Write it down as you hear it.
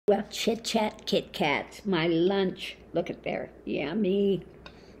Well, Chit Chat Kit Kats, my lunch. Look at there, yummy.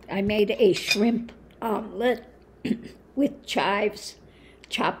 I made a shrimp omelet with chives,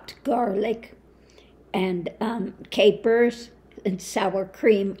 chopped garlic, and capers and sour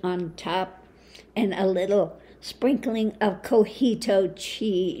cream on top, and a little sprinkling of cojito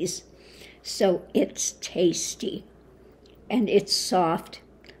cheese. So it's tasty and it's soft,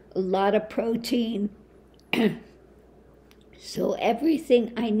 a lot of protein. So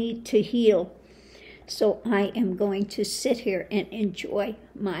everything I need to heal. So I am going to sit here and enjoy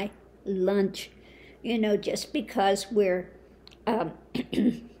my lunch. You know, just because we're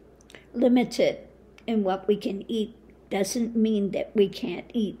limited in what we can eat doesn't mean that we can't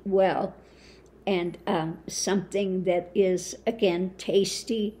eat well. And something that is, again,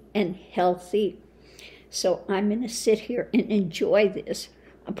 tasty and healthy. So I'm going to sit here and enjoy this.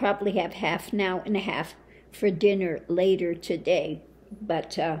 I'll probably have half now and a half for dinner later today,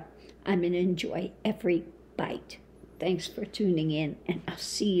 but I'm going to enjoy every bite. Thanks for tuning in, and I'll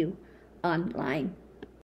see you online.